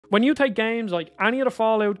When you take games like any of the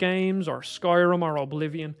Fallout games or Skyrim or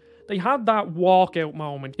Oblivion, they had that walkout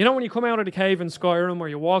moment. You know when you come out of the cave in Skyrim, or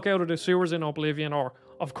you walk out of the sewers in Oblivion, or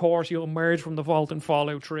of course you emerge from the vault in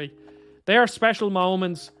Fallout 3. They are special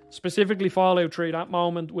moments, specifically Fallout 3. That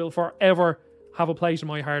moment will forever have a place in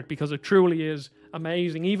my heart because it truly is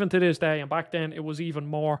amazing, even to this day, and back then it was even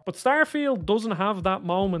more. But Starfield doesn't have that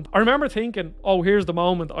moment. I remember thinking, oh, here's the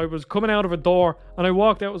moment. I was coming out of a door and I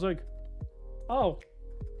walked out, I was like, oh,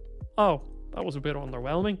 that was a bit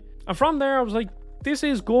underwhelming. And from there I was like, this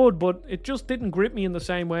is good, but it just didn't grip me in the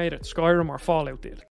same way that Skyrim or Fallout did.